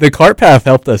 The cart path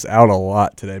helped us out a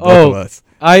lot today. Both of us.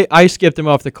 I skipped him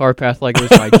off the cart path like it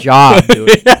was my job, dude.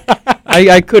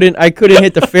 I couldn't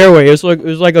hit the fairway. It was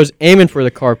like I was aiming for the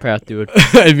cart path, dude.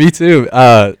 Me too.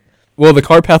 Well, the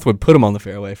cart path would put him on the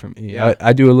fairway for me. Yeah.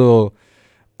 I do a little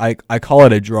I call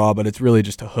it a draw, but it's really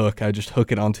just a hook. I just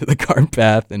hook it onto the cart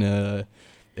path, and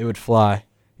it would fly,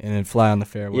 and it'd fly on the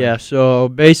fairway. Yeah, so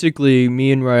basically,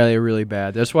 me and Riley are really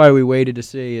bad. That's why we waited to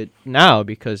see it now,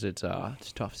 because it's a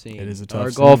tough scene. It is a tough Our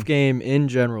scene. golf game in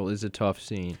general is a tough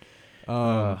scene.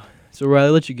 So Riley,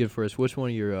 let you give first. What's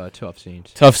one of your tough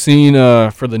scenes? Tough scene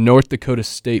for the North Dakota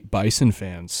State Bison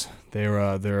fans.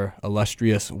 Their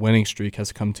illustrious winning streak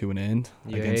has come to an end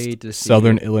You hate to against see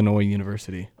Southern it. Illinois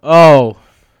University. Oh,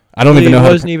 I don't even know It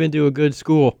how wasn't even do a good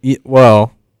school.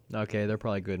 well, Okay, they're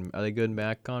probably good. Are they good in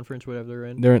MAC conference, whatever they're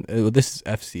in? they're this is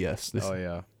FCS. Oh,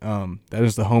 yeah. That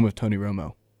is the home of Tony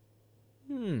Romo.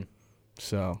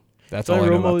 So that's all I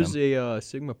Tony know about Romo is them. a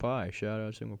Sigma Pi. Shout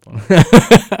out Sigma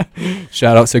Pi.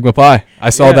 Shout out Sigma Pi. I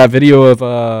saw Yeah. that video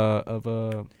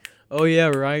of Oh, yeah,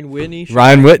 Ryan Whitney.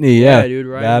 Ryan Whitney. Yeah, dude,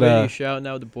 Ryan that, Whitney shouting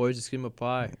out the boys at Sigma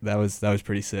Pi. that was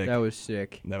pretty sick. That was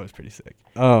sick. That was pretty sick.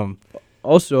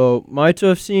 Also, my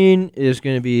tough scene is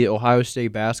going to be Ohio State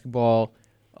basketball.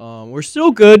 We're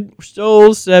still good. We're still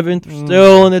 7th. We're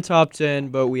still in the top 10,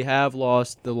 but we have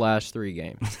lost the last 3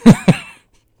 games.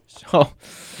 So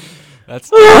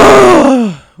That's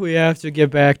we have to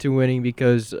get back to winning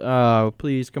because,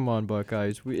 please, come on,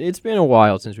 Buckeyes. It's been a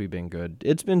while since we've been good.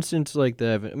 It's been since, like,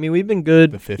 we've been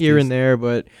good The here 50s. and there,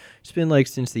 but it's been, like,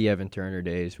 since the Evan Turner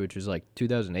days, which was, like,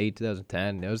 2008,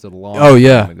 2010. That was a long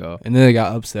time ago. And then they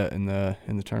got upset in the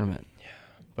tournament.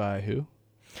 By who?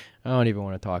 I don't even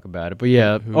want to talk about it. But,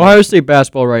 yeah, Who- Ohio State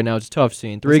basketball right now, it's a tough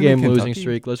scene. Wasn't it 3-game losing Kentucky?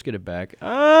 streak. Let's get it back.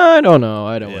 I don't know.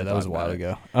 I don't Yeah, want to that was talk a while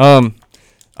about it. ago.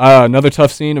 Another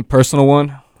tough scene, a personal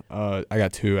one. I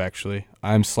got 2 actually.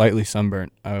 I'm slightly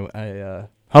sunburnt. I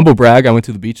humble brag. I went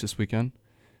to the beach this weekend,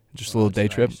 just a little day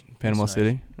that's trip, nice. Panama That's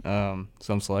City.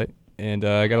 Some slight, and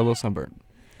I got a little sunburnt.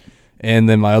 And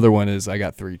then my other one is I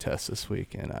got 3 tests this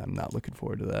week, and I'm not looking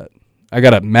forward to that. I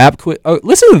got a map quiz. Oh,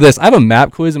 listen to this. I have a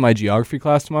map quiz in my geography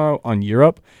class tomorrow on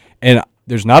Europe, and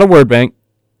there's not a word bank.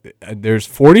 There's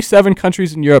 47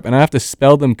 countries in Europe, and I have to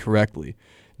spell them correctly.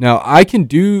 Now, I can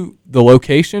do the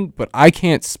location, but I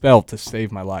can't spell to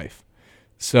save my life.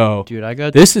 So, Dude,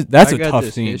 that's a got tough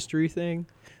this scene. history thing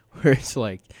where it's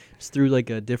like it's through like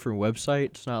a different website.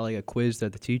 It's not like a quiz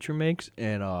that the teacher makes,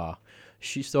 and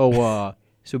so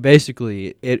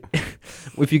basically it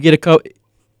if you get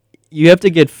you have to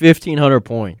get 1,500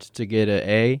 points to get an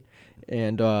A,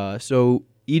 and so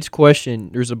each question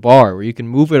there's a bar where you can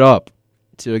move it up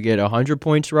to get 100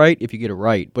 points right if you get it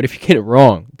right, but if you get it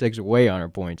wrong, it takes away 100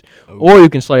 points. Or you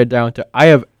can slide it down to I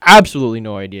have absolutely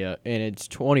no idea, and it's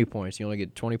 20 points. You only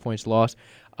get 20 points lost.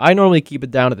 I normally keep it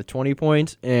down to the 20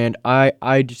 points, and I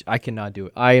cannot do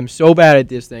it. I am so bad at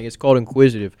this thing. It's called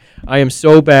Inquisitive. I am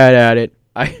so bad at it.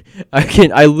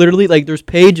 I literally, like, there's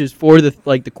pages for the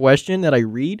question that I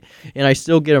read, and I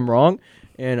still get them wrong.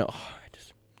 And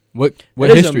what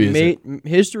that history is it?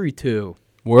 History 2.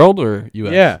 World or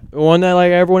U.S.? Yeah, the one that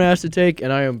like everyone has to take,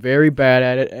 and I am very bad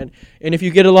at it. And if you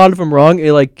get a lot of them wrong,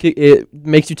 it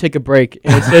makes you take a break.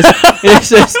 And it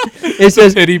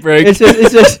says Pity break.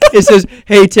 It says,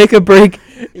 hey, take a break.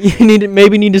 You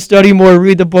need to study more,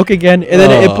 read the book again, and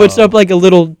then it puts up like a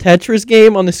little Tetris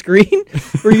game on the screen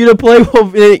for you to play.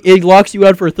 Well, it locks you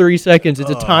out for 30 seconds.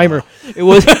 It's a timer. It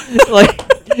was like,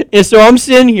 and so I'm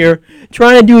sitting here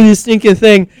trying to do this stinking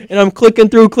thing, and I'm clicking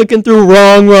through,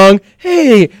 wrong.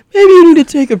 Hey, maybe you need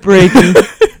to take a break and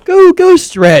go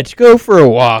stretch, go for a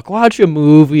walk, watch a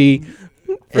movie.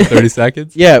 For 30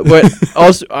 seconds? Yeah, but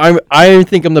also I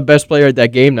think I'm the best player at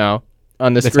that game now.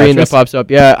 On the screen that Tetris? pops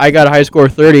up, yeah, I got a high score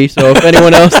of 30. So if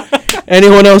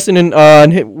anyone else in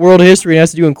world history has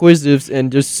to do inquisitives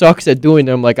and just sucks at doing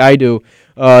them like I do,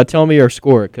 tell me your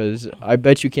score, because I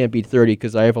bet you can't beat 30,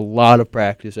 because I have a lot of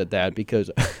practice at that. Because,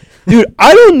 dude,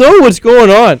 I don't know what's going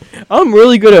on. I'm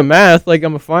really good at math. Like,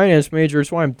 I'm a finance major,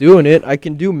 that's why I'm doing it. I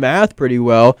can do math pretty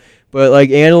well, but like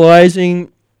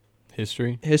analyzing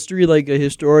history like a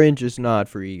historian, just not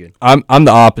for Egan. I'm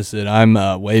the opposite. I'm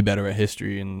way better at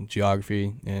history and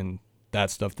geography and that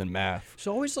stuff than math. It's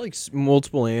always like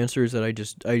multiple answers that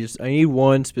I need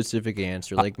one specific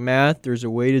answer. Like math, there's a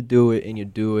way to do it and you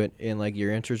do it, and like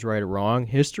your answer's right or wrong.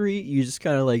 History, you just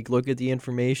kind of like look at the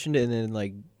information and then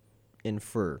like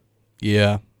infer.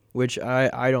 Yeah. Which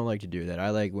I don't like to do that. I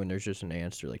like when there's just an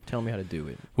answer. Like, tell me how to do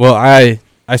it. Well, I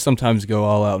sometimes go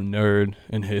all out nerd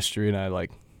in history, and I like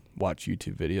watch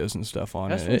YouTube videos and stuff on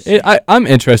That's it. I'm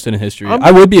interested in history. I'm-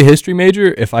 I would be a history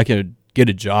major if I could get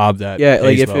a job that Yeah, like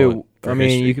pays if well it. for I mean,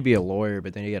 history. you could be a lawyer,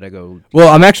 but then you gotta go. Well,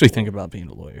 I'm actually thinking about being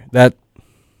a lawyer. I'm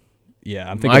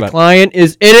thinking My about client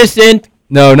is innocent.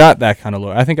 no, not that kind of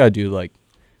lawyer. I think I'd do like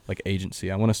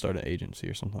agency. I want to start an agency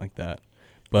or something like that.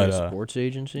 But Like a sports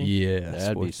agency. yeah, That'd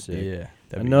be sports- sick. Yeah,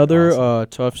 That'd be Another awesome.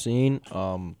 tough scene.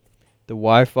 The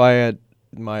Wi-Fi at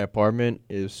my apartment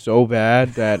is so bad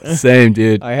that Same,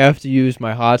 dude. I have to use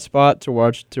my hotspot to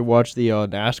watch the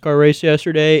NASCAR race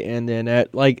yesterday, and then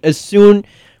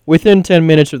within 10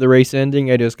 minutes of the race ending,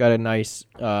 I just got a nice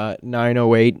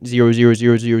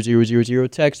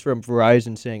 908-0000000 text from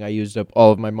Verizon saying I used up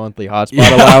all of my monthly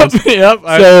hotspot allowance. Yep.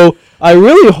 So I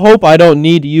really hope I don't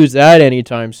need to use that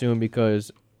anytime soon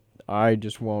because I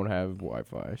just won't have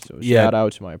Wi-Fi. So Yeah. shout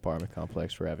out to my apartment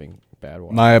complex for having bad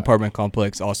Wi-Fi. My apartment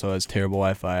complex also has terrible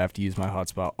Wi-Fi. I have to use my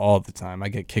hotspot all the time. I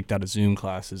get kicked out of Zoom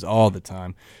classes all the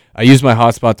time. I used my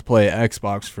hotspot to play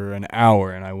Xbox for an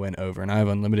hour, and I went over, and I have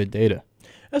unlimited data.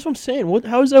 That's what I'm saying.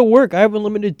 How does that work? I have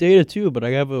unlimited data too, but I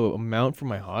have a amount for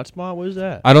my hotspot. What is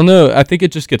that? I don't know. I think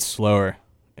it just gets slower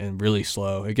and really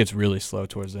slow. It gets really slow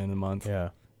towards the end of the month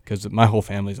Yeah. because my whole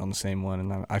family's on the same one,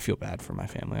 and I feel bad for my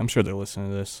family. I'm sure they're listening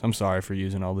to this. I'm sorry for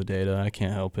using all the data. I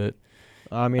can't help it.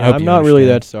 I mean, I hope I'm you not really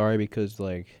understand. that sorry because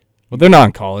like Well, they're not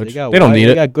in college. They don't need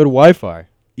They it. got good Wi-Fi.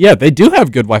 Yeah, they do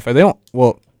have good Wi-Fi. They don't.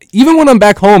 Well, even when I'm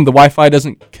back home, the Wi-Fi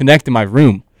doesn't connect in my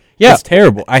room. Yeah. It's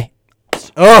terrible.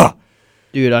 Ugh.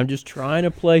 Dude, I'm just trying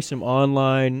to play some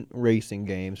online racing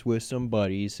games with some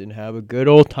buddies and have a good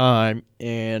old time,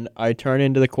 and I turn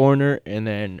into the corner, and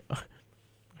then,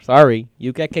 sorry,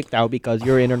 you get kicked out because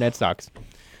your internet sucks.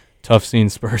 Tough scene.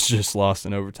 Spurs just lost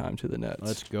in overtime to the Nets.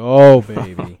 Let's go,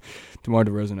 baby. DeMar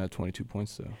DeRozan had 22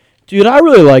 points, though. Dude, I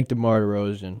really like DeMar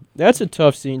DeRozan. That's a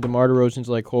tough scene. DeMar DeRozan's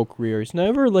like whole career. He's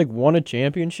never like won a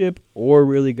championship or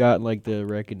really gotten like the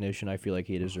recognition I feel like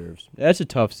he deserves. That's a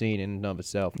tough scene in and of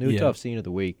itself. New Yeah. tough scene of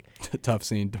the week. Tough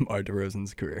scene. DeMar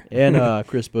DeRozan's career. And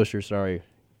Chris Buescher, sorry.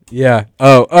 Yeah.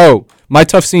 Oh. My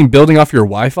tough scene building off your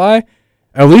Wi-Fi.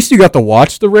 At least you got to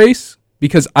watch the race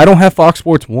because I don't have Fox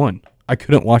Sports 1. I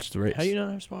couldn't watch the race. How do you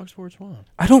not have Fox Sports 1?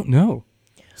 I don't know.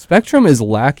 Spectrum is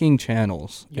lacking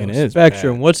channels. Yo, and it is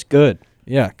Spectrum, bad. what's good?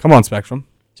 Yeah. Come on, Spectrum.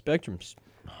 Spectrum's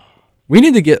We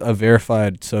need to get a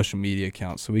verified social media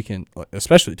account so we can,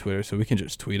 especially Twitter, so we can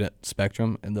just tweet at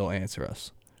Spectrum and they'll answer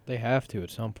us. they have to at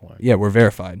some point. Yeah, we're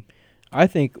verified. I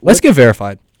think Let's get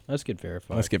verified. let's get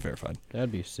verified. Let's get verified.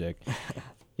 That'd be sick.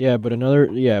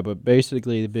 But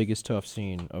basically the biggest tough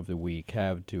scene of the week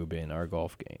have to have been our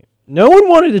golf game. No one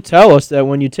wanted to tell us that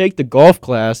when you take the golf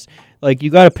class, like you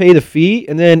got to pay the fee,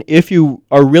 and then if you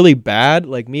are really bad,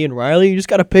 like me and Riley, you just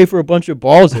got to pay for a bunch of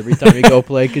balls every time you go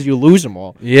play because you lose them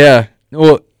all. Yeah.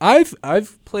 Well, I've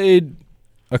played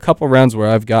a couple rounds where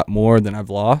I've got more than I've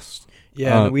lost.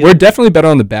 Yeah, we're definitely better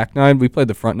on the back nine. We played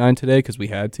the front nine today because we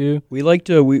had to.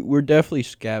 we're definitely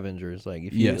scavengers. Like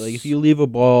if you Yes. if you leave a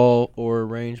ball or a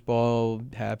range ball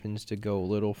happens to go a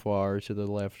little far to the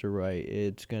left or right,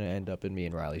 it's gonna end up in me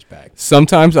and Riley's bag.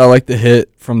 Sometimes I like to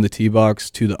hit from the tee box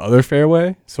to the other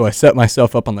fairway, so I set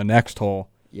myself up on the next hole.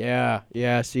 Yeah.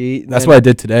 See, That's then- what I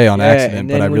did today on yeah, accident, and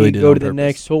but then I when really you did go on to the purpose.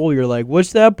 next hole, you're like,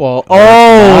 "What's that ball? Oh, it's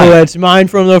mine." That's mine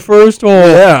from the first hole."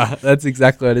 Yeah, that's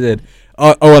exactly what I did.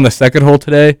 On the second hole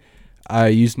today, I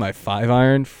used my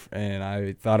 5-iron, and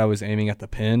I thought I was aiming at the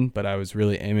pin, but I was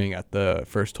really aiming at the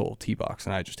first hole tee box,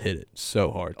 and I just hit it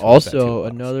so hard. towards that tee Also,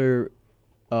 box. another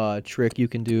trick you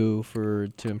can do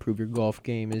to improve your golf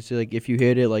game is like if you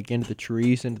hit it like into the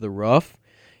trees, into the rough,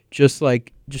 just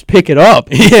pick it up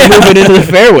and move it into the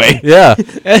fairway. Yeah,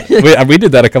 we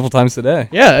did that a couple times today.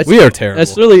 Yeah, that's, We are terrible.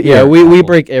 that's really are we awful.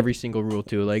 break every single rule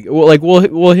too. Like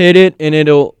we'll hit it and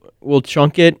we'll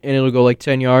chunk it and it'll go like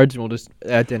 10 yards and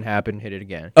that didn't happen, hit it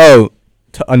again. Oh,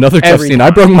 another tough Every scene. I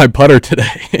time. broke my putter today.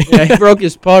 Yeah, he broke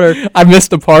his putter. I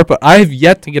missed a par, but I have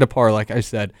yet to get a par, like I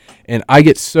said, and I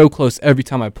get so close every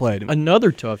time I played.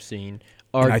 Another tough scene.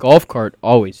 Our And I- golf cart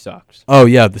always sucks. Oh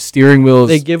yeah, the steering wheels.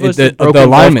 They give us the the broken golf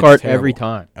alignment's cart terrible. every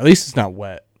time. At least it's not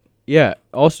wet. Yeah.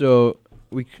 Also,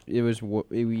 when it's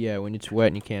wet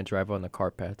and you can't drive on the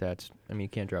cart path, you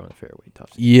can't drive on the fairway.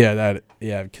 Tough.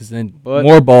 Yeah, because then But-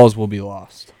 more balls will be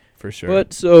lost for sure.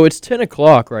 But so it's 10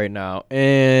 o'clock right now,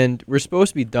 and we're supposed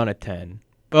to be done at 10.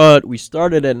 But we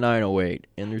started at 9:08,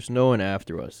 and there's no one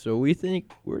after us. So we think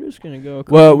we're just gonna go. a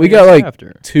couple Well, we got, minutes like,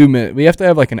 after. 2 minutes. We have to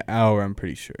have like an hour. I'm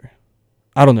pretty sure.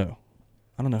 I don't know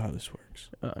how this works.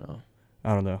 I don't know.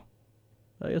 I don't know.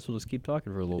 I guess we'll just keep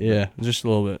talking for a little bit. Yeah, just a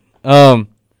little bit.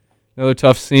 Another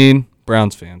tough scene.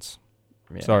 Browns fans.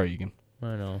 Yeah, Sorry, Egan.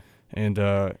 I know.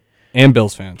 And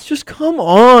Bills fans. Just come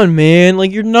on, man.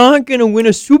 Like, you're not going to win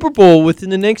a Super Bowl within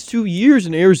the next 2 years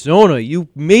in Arizona. You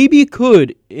maybe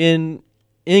could in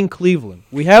Cleveland.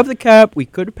 We have the cap. We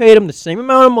could have paid him the same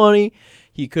amount of money.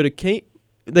 He could have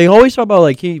They always talk about,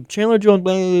 like, hey, Chandler Jones.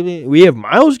 Blah, blah, blah. We have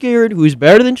Myles Garrett, who's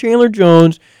better than Chandler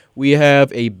Jones. We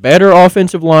have a better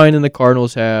offensive line than the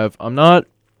Cardinals have. I'm not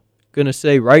gonna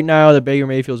say right now that Baker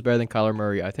Mayfield's better than Kyler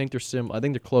Murray. I think they're I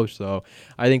think they're close though.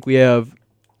 I think we have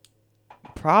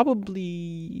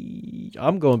probably.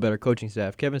 I'm going better coaching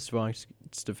staff. Kevin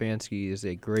Stefanski is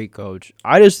a great coach.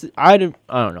 I don't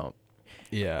know.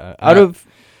 Yeah. Out of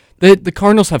the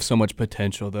Cardinals have so much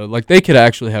potential though. Like they could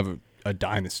actually have a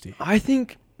dynasty. I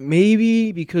think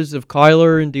maybe because of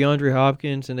Kyler and DeAndre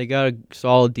Hopkins, and they got a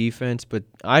solid defense, but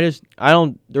I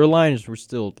don't. Their lines were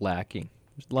still lacking.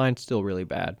 The line's still really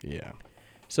bad. Yeah.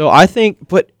 So I think,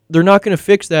 but they're not going to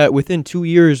fix that within 2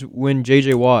 years when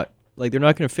J.J. Watt. Like, they're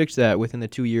not going to fix that within the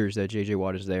 2 years that J.J.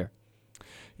 Watt is there.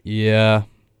 Yeah.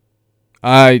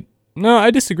 I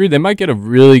disagree. They might get a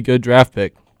really good draft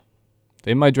pick.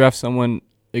 They might draft someone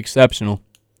exceptional.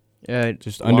 Yeah,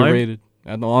 just underrated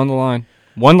along the line.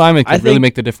 One lineman could really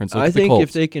make the difference. I think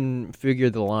if they can figure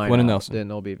the line out, then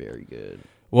they'll be very good.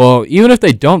 Well, even if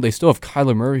they don't, they still have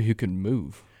Kyler Murray who can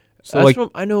move. So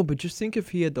I know, but just think if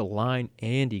he had the line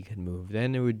and he could move,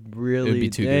 then it would really.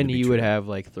 Then he would have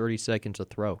like 30 seconds to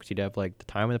throw because he'd have like the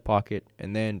time in the pocket,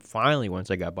 and then finally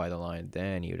once I got by the line,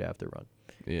 then he would have to run.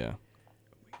 Yeah.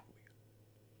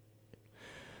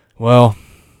 Well,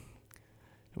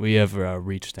 we have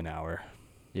reached an hour.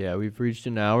 Yeah, we've reached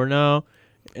an hour now,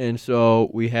 and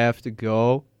so we have to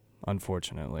go.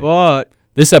 Unfortunately, but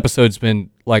this episode's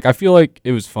been I feel like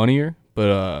it was funnier.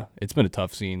 But it's been a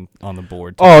tough scene on the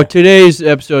board today. Oh, today's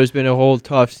episode has been a whole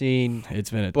tough scene. It's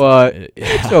been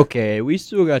it's okay. We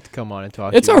still got to come on and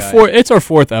talk. It's our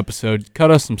fourth episode. Cut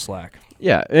us some slack.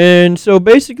 Yeah, and so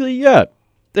basically, yeah.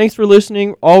 Thanks for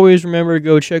listening. Always remember to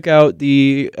go check out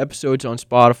the episodes on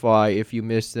Spotify if you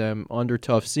missed them under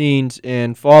Tough Scenes,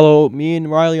 and follow me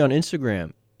and Riley on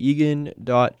Instagram,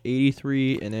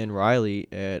 Egan.83, and then Riley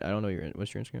at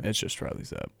what's your Instagram? It's just Riley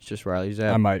Zapp. It's just Riley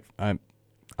Zapp.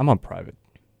 I'm on private,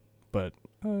 but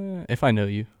if I know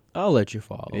you, I'll let you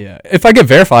follow. Yeah, if I get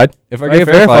verified, if I get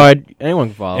verified, anyone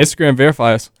can follow. Instagram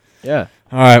verify us. Yeah.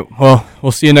 All right. Well,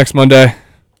 we'll see you next Monday.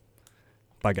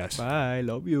 Bye, guys. Bye.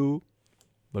 Love you.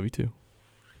 Love you too.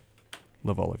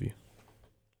 Love all of you.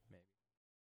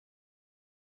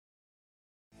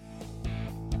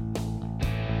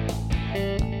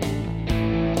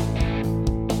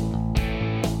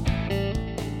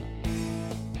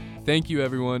 Thank you,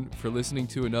 everyone, for listening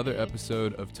to another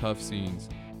episode of Tough Scenes.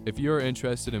 If you are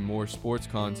interested in more sports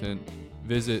content,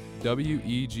 visit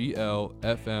weglfm.com.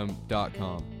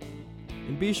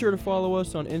 And be sure to follow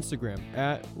us on Instagram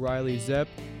at Riley Zepp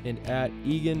and at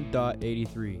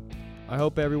Egan.83. I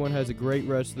hope everyone has a great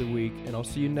rest of the week, and I'll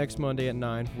see you next Monday at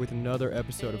 9 with another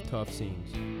episode of Tough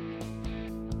Scenes.